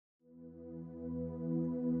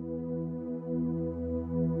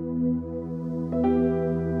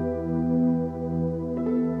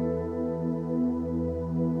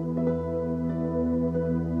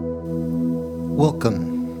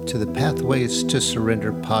Welcome to the Pathways to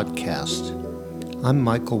Surrender podcast. I'm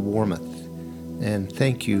Michael Warmoth, and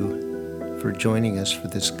thank you for joining us for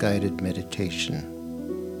this guided meditation.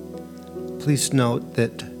 Please note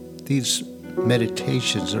that these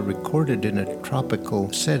meditations are recorded in a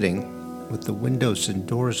tropical setting with the windows and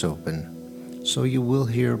doors open, so you will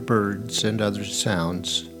hear birds and other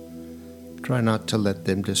sounds. Try not to let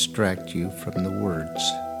them distract you from the words.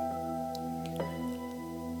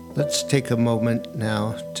 Let's take a moment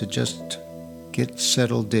now to just get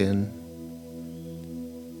settled in,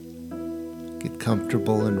 get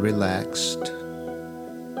comfortable and relaxed.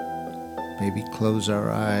 Maybe close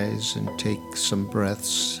our eyes and take some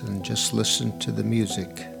breaths and just listen to the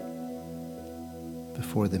music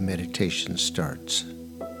before the meditation starts.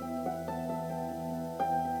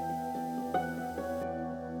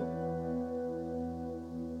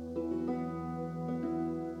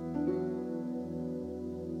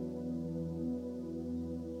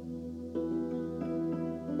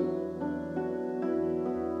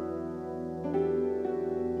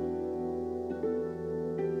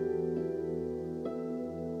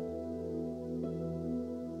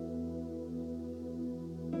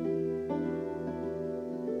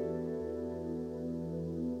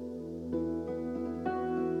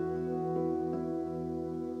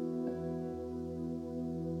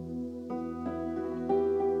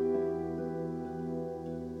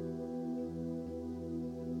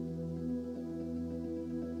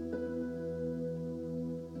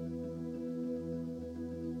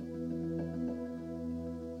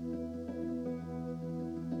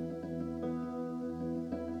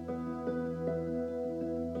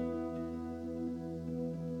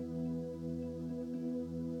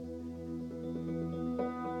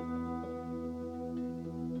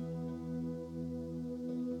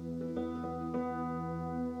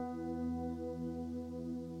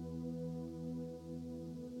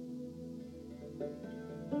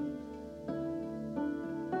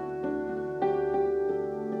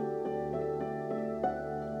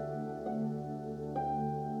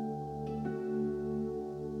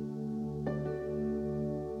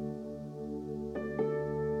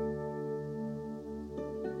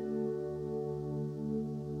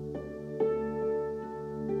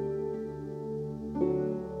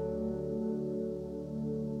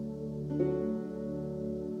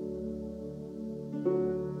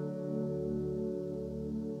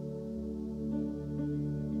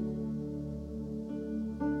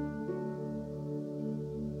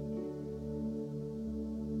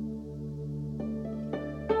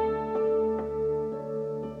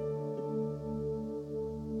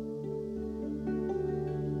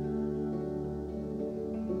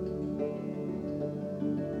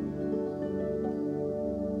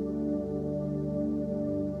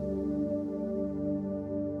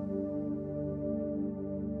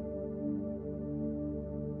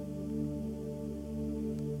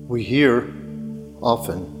 We hear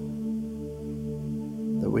often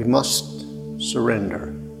that we must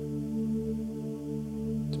surrender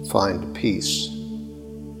to find peace.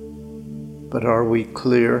 But are we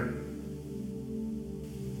clear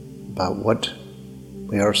about what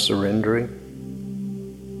we are surrendering?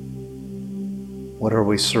 What are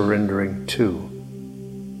we surrendering to?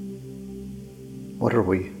 What are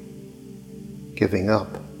we giving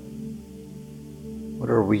up? What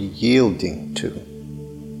are we yielding to?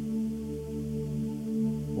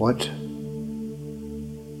 What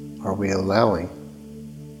are we allowing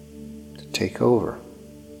to take over?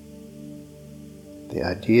 The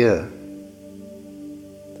idea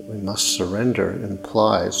that we must surrender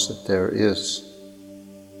implies that there is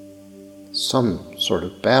some sort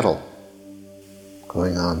of battle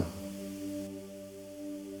going on.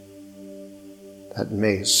 That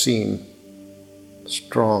may seem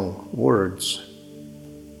strong words,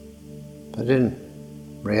 but in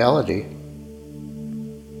reality,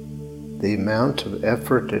 the amount of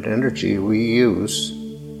effort and energy we use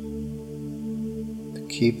to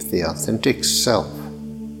keep the authentic self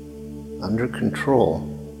under control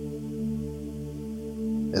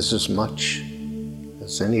is as much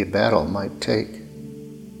as any battle might take.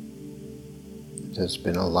 It has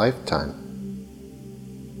been a lifetime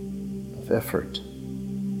of effort,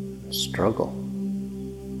 struggle,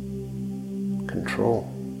 control.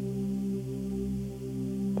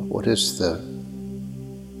 But what is the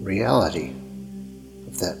reality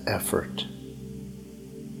of that effort?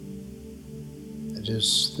 It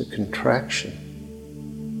is the contraction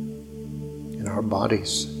in our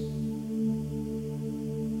bodies,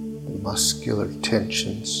 the muscular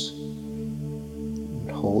tensions and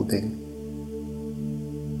holding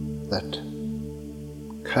that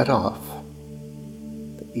cut off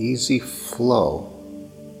the easy flow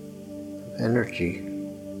of energy,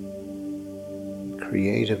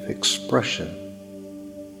 creative expression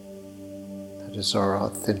that is our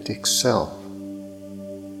authentic self.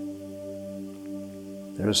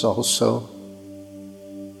 There's also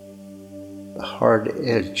the hard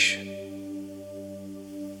edge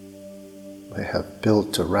we have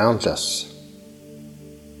built around us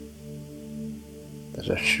that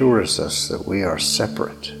assures us that we are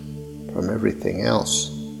separate from everything else,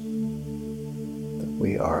 that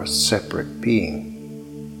we are a separate being.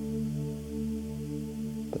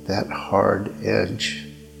 But that hard edge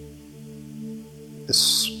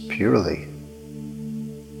is purely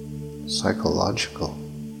psychological.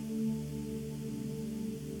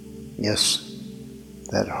 Yes,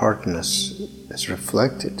 that hardness is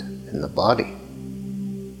reflected in the body,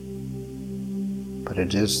 but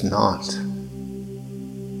it is not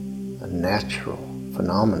a natural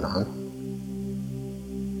phenomenon,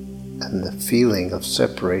 and the feeling of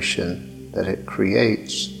separation that it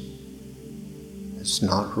creates is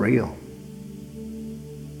not real.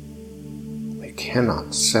 We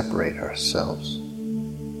cannot separate ourselves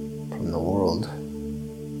from the world,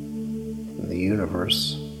 from the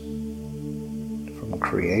universe, from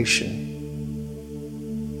creation.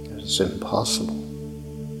 It is impossible.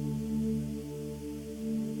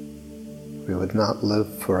 We would not live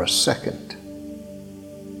for a second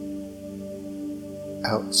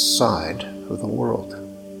outside of the world,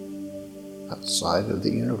 outside of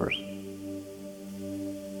the universe.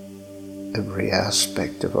 Every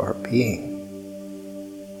aspect of our being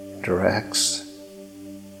interacts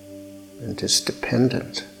and is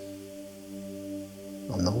dependent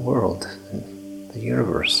on the world and the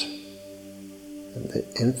universe, and the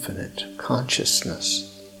infinite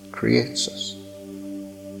consciousness creates us.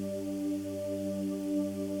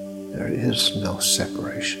 There is no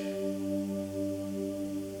separation.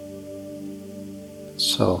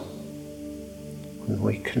 So, when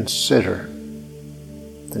we consider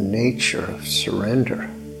the nature of surrender,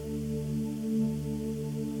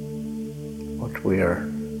 what we are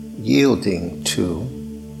yielding to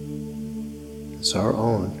is our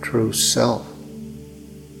own true self.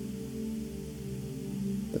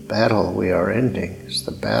 The battle we are ending is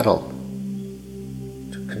the battle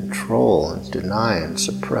to control and deny and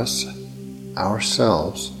suppress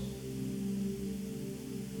ourselves,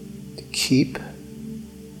 to keep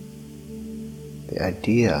the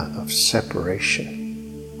idea of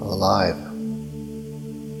separation alive,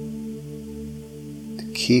 to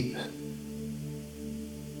keep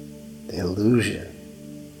the illusion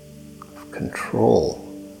of control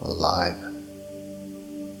alive.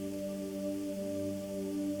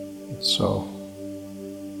 And so,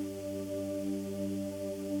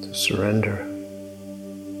 to surrender,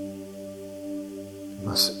 we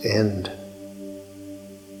must end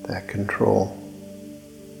that control.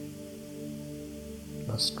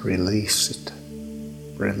 Must release it,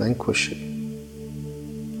 relinquish it,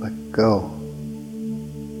 let go.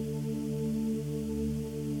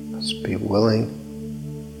 Must be willing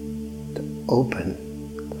to open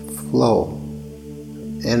the flow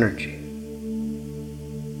of energy,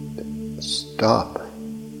 to stop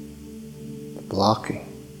the blocking.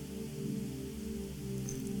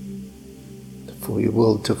 If we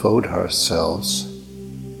will devote ourselves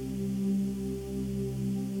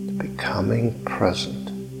to becoming present,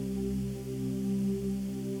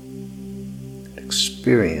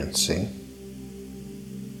 experiencing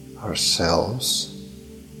ourselves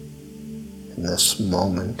in this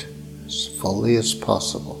moment as fully as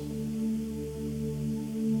possible,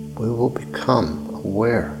 we will become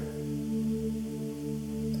aware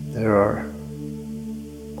that there are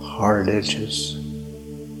hard edges,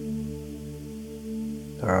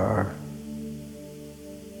 there are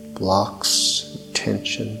blocks,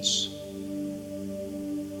 tensions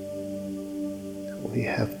we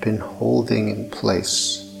have been holding in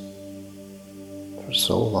place for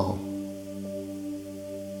so long.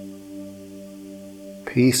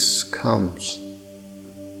 Peace comes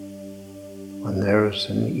when there is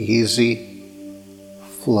an easy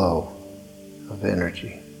flow of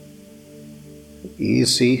energy, an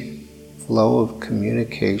easy flow of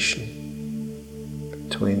communication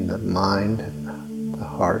between the mind and the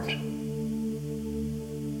heart,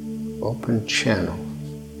 open channel.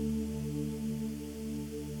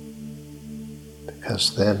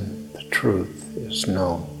 Because then the truth is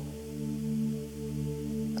known.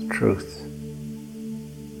 The truth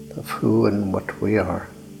of who and what we are.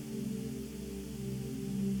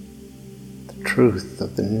 The truth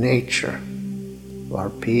of the nature of our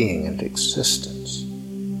being and existence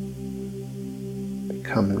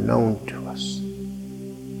become known to us,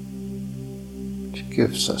 which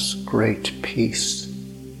gives us great peace.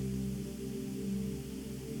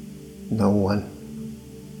 No one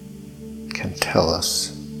can tell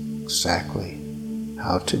us exactly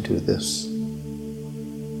how to do this,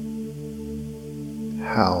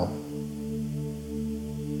 how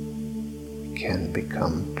we can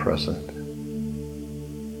become present,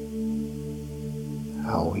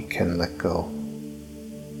 how we can let go.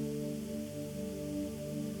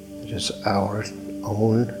 It is our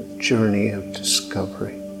own journey of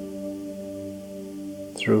discovery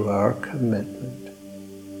through our commitment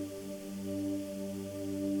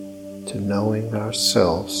to knowing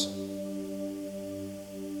ourselves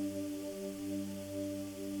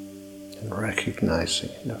and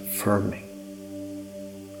recognizing and affirming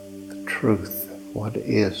the truth of what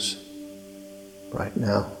is right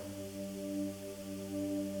now.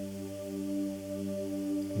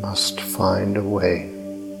 We must find a way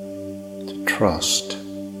to trust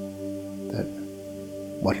that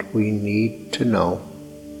what we need to know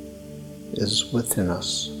is within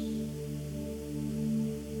us.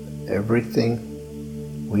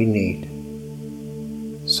 Everything we need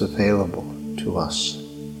is available to us.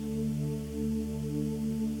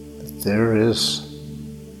 That there is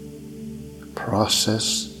a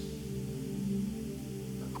process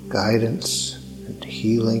of guidance and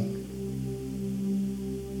healing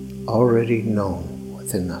already known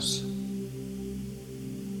within us.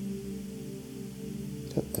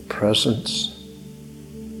 That the presence,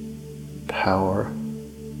 power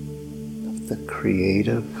of the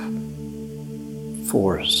creative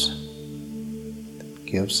force that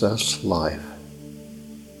gives us life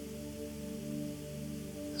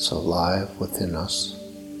is alive within us,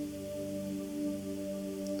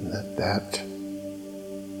 and that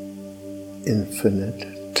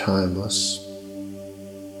infinite, timeless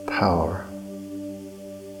power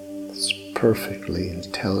that's perfectly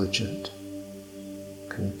intelligent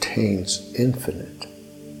contains infinite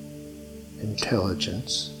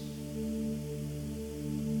intelligence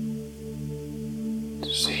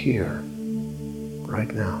is here,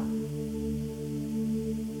 right now,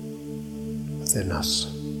 within us,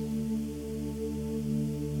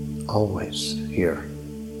 always here.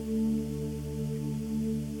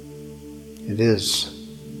 It is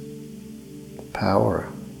the power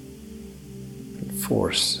and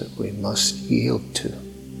force that we must yield to,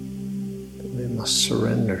 that we must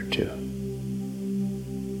surrender to,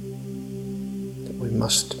 that we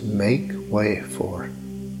must make way for.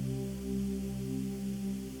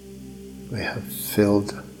 We have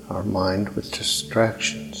filled our mind with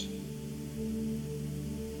distractions,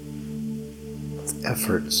 with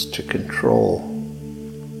efforts to control,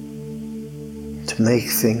 to make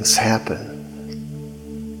things happen,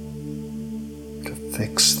 to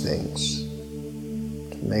fix things,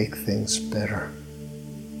 to make things better.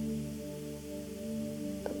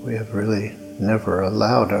 But we have really never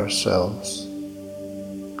allowed ourselves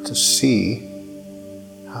to see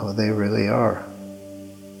how they really are.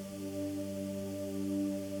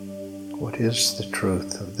 What is the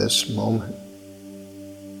truth of this moment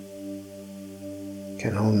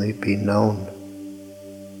can only be known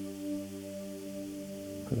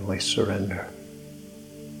when we surrender.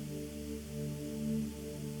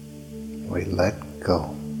 We let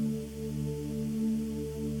go.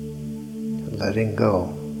 Letting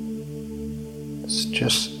go is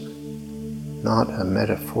just not a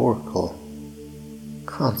metaphorical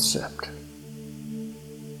concept.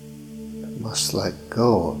 We must let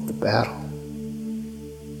go of the battle,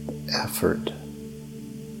 the effort,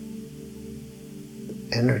 the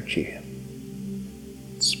energy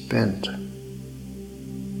spent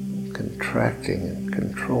contracting and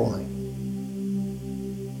controlling.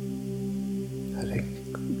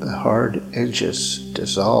 Letting the hard edges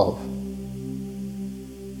dissolve,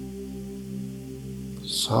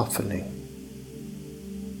 softening,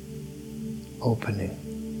 opening.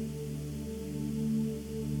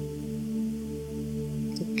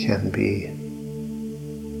 It can be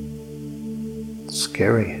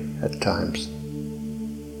scary at times.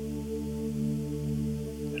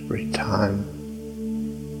 Every time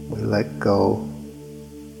we let go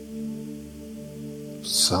of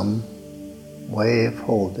some way of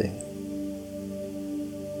holding,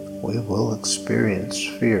 we will experience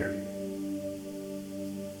fear.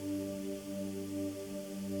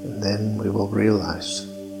 And then we will realize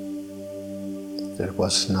that there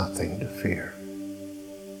was nothing to fear.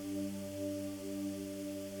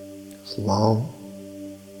 As long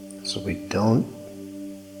as we don't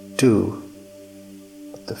do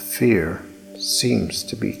what the fear seems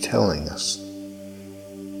to be telling us,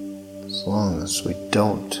 as long as we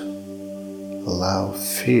don't allow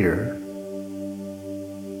fear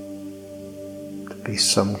to be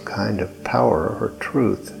some kind of power or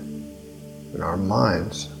truth in our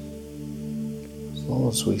minds, as long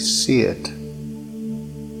as we see it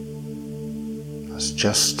as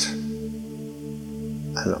just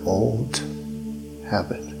an old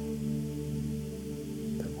habit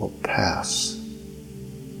that will pass,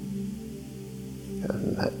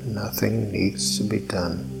 and that nothing needs to be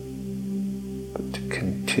done but to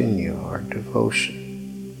continue our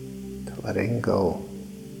devotion to letting go,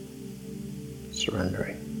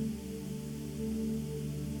 surrendering.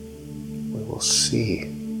 We will see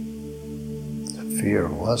the fear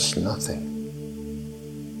was nothing.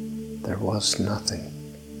 There was nothing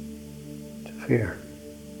to fear.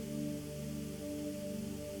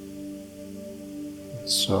 And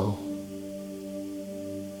so,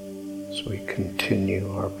 as we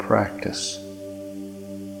continue our practice,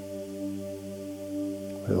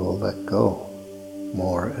 we will let go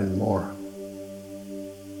more and more.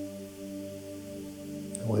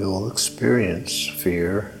 We will experience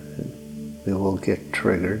fear, and we will get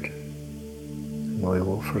triggered, and we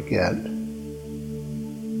will forget, and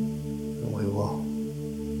we will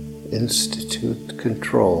institute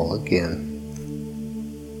control again.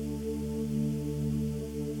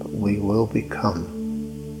 But we will become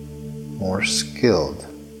more skilled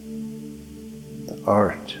in the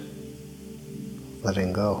art of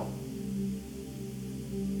letting go.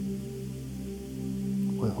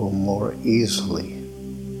 We will more easily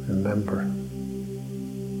remember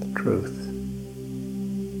the truth,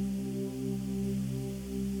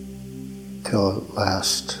 till at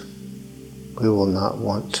last we will not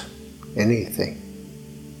want anything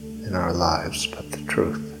in our lives but the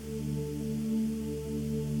truth.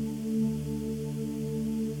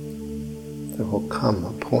 There will come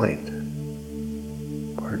a point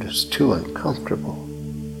where it is too uncomfortable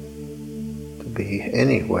to be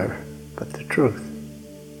anywhere but the truth.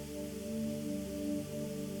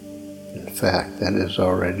 In fact, that is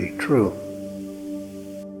already true.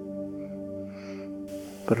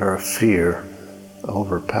 But our fear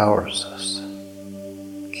overpowers us,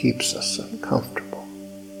 keeps us uncomfortable.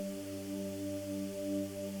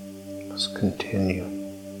 Let's continue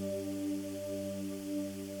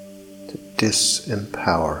to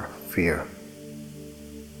disempower fear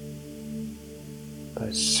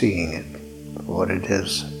by seeing it for what it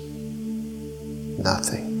is,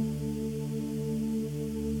 nothing.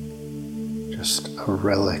 Just a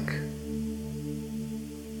relic,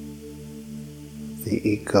 the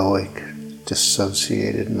egoic,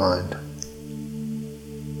 dissociated mind,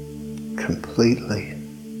 completely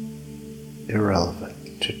irrelevant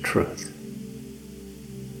to truth.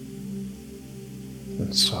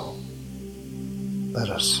 And so, let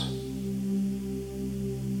us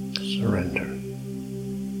surrender,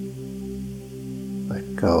 let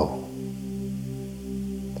go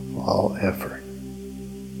of all effort.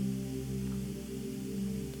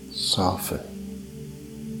 Soften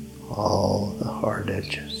all the hard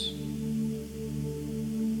edges.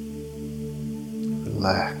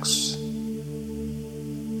 Relax.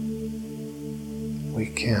 We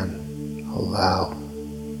can allow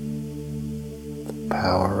the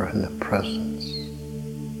power and the presence,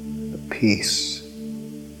 the peace,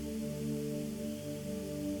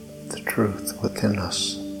 the truth within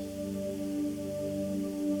us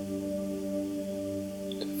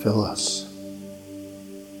to fill us.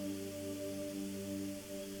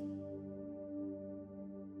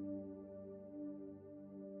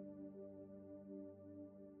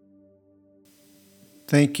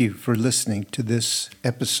 Thank you for listening to this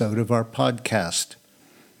episode of our podcast.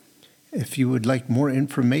 If you would like more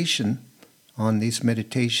information on these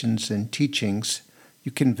meditations and teachings,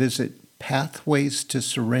 you can visit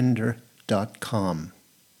pathwaystosurrender.com.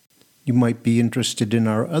 You might be interested in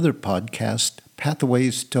our other podcast,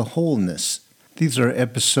 Pathways to Wholeness. These are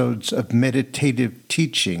episodes of meditative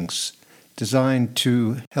teachings designed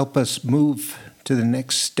to help us move to the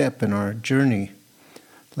next step in our journey,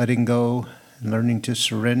 letting go, learning to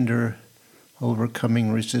surrender,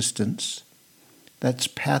 overcoming resistance. That's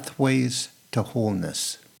Pathways to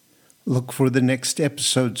Wholeness. Look for the next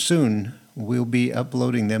episode soon. We'll be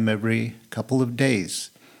uploading them every couple of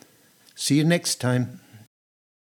days. See you next time.